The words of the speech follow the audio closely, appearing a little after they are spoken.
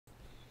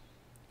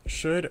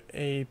should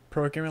a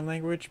programming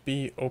language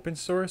be open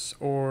source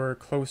or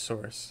closed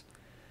source?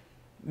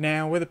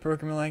 Now, with a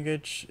programming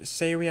language,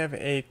 say we have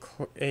a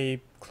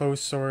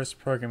closed source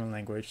programming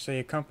language. Say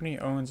a company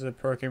owns a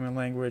programming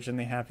language and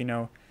they have,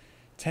 10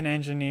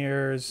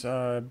 engineers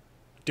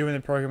doing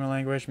the programming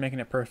language, making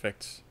it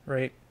perfect,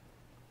 right?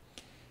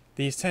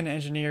 These 10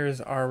 engineers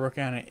are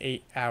working on it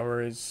 8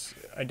 hours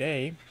a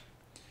day.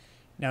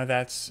 Now,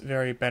 that's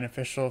very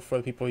beneficial for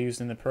the people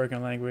using the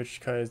programming language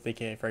because they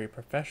get a very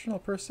professional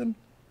person.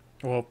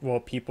 Well,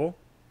 people.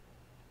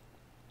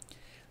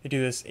 They do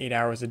this 8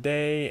 hours a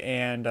day,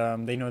 and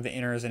they know the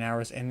inners and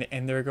outs,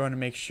 and they're going to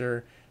make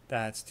sure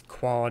that the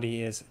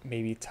quality is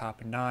maybe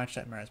top notch.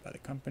 That matters by the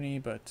company,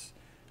 but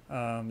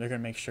they're going to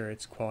make sure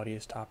its quality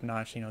is top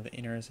notch. The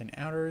inners and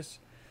outers,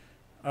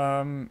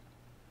 and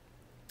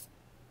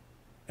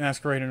that's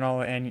great and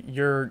all. And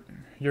you're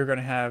going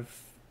to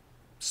have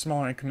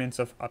smaller increments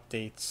of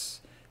updates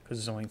because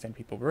there's only 10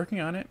 people working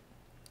on it.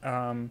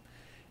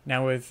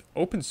 Now with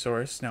open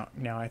source, now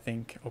I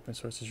think open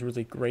source is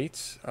really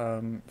great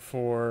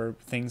for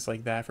things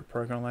like that for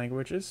programming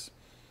languages,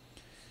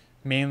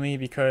 mainly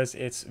because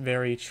it's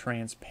very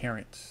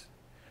transparent.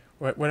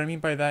 What I mean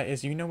by that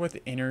is you know what the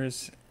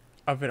inners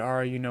of it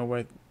are, you know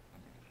what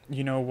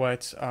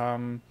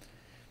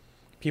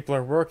people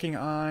are working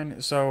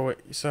on. So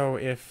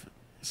if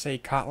say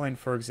Kotlin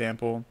for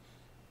example,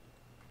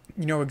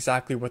 you know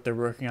exactly what they're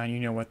working on. You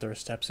know what their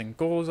steps and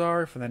goals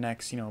are for the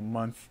next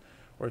month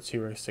or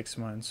 2 or 6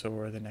 months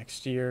or the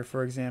next year,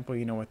 for example.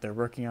 You know what they're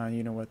working on.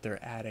 You know what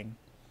they're adding,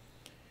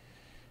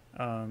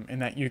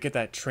 and that you get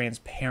that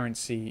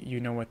transparency. You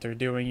know what they're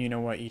doing. You know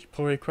what each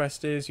pull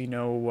request is. You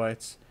know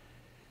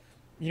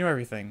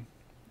everything.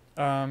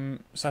 So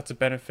that's a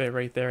benefit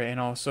right there,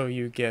 and also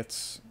you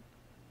get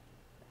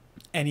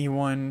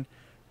anyone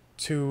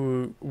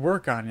to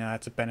work on it.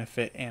 That's a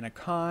benefit and a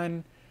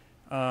con.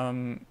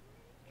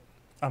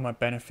 A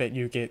benefit,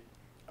 you get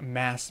a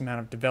mass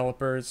amount of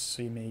developers,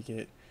 so you may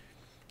get,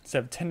 instead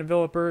of 10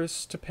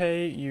 developers to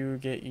pay, you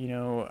get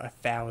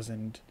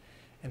 1,000,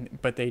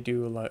 but they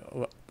do a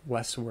lot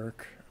less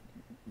work.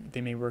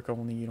 They may work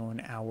only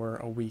an hour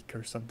a week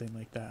or something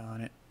like that on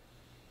it.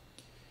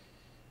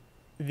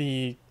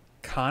 The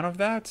con of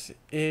that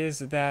is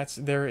that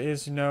there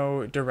is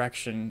no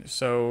direction,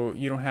 so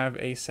you don't have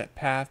a set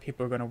path.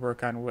 People are going to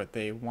work on what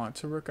they want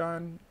to work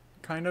on,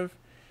 kind of,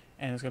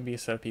 and there's going to be a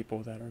set of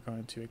people that are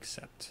going to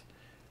accept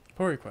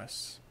pull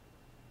requests.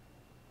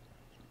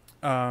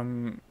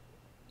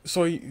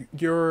 So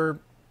your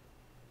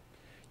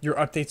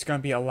update's going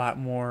to be a lot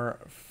more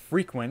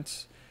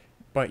frequent,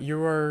 but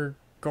you're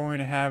going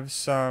to have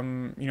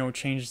some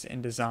changes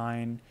in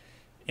design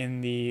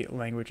in the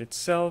language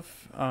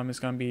itself. It's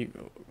going to be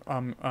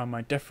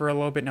might differ a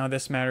little bit. Now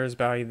this matters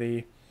by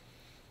the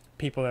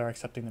people that are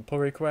accepting the pull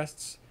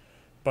requests,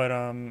 but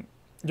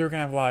you're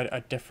going to have a lot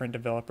of different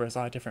developers, a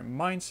lot of different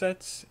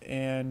mindsets,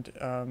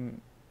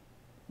 and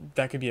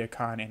that could be a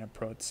con and a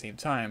pro at the same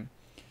time.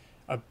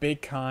 A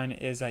big con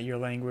is that your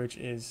language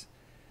it's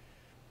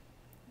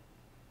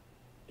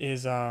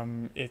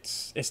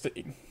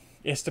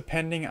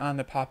depending on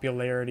the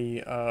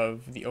popularity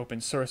of the open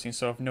sourcing.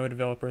 So if no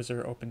developers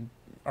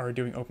are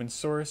doing open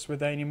source with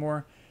that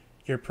anymore,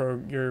 your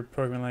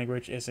programming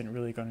language isn't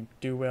really going to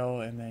do well,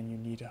 and then you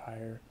need to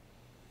hire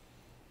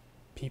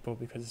people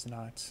because it's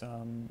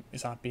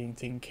not being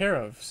taken care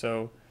of.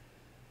 So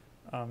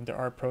there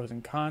are pros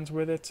and cons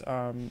with it.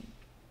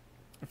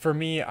 For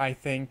me, I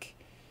think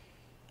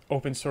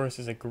open source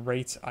is a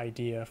great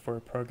idea for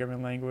a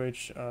programming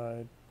language.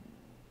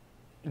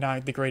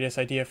 Not the greatest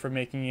idea for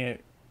making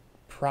it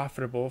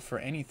profitable for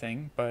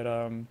anything,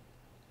 but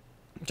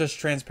just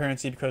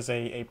transparency, because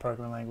a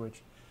programming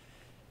language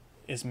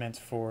is meant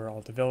for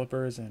all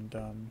developers, and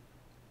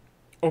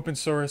open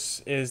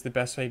source is the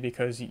best way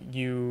because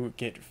you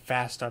get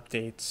fast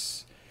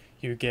updates.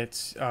 You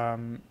get a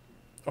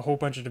whole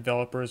bunch of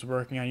developers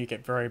working on. You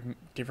get very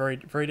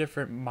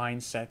different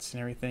mindsets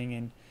and everything,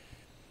 and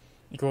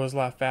it goes a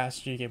lot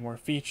faster. You get more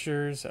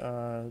features.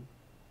 So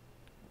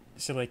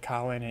like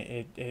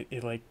Kotlin,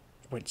 it like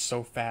went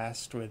so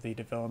fast with the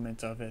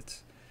development of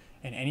it,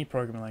 and any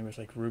programming language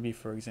like Ruby,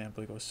 for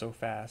example, it goes so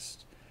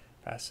fast,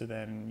 faster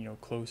than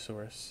closed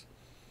source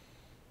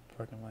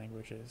programming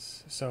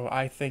languages. So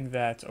I think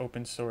that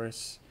open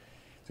source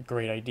is a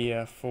great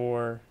idea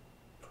for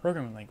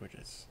programming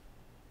languages.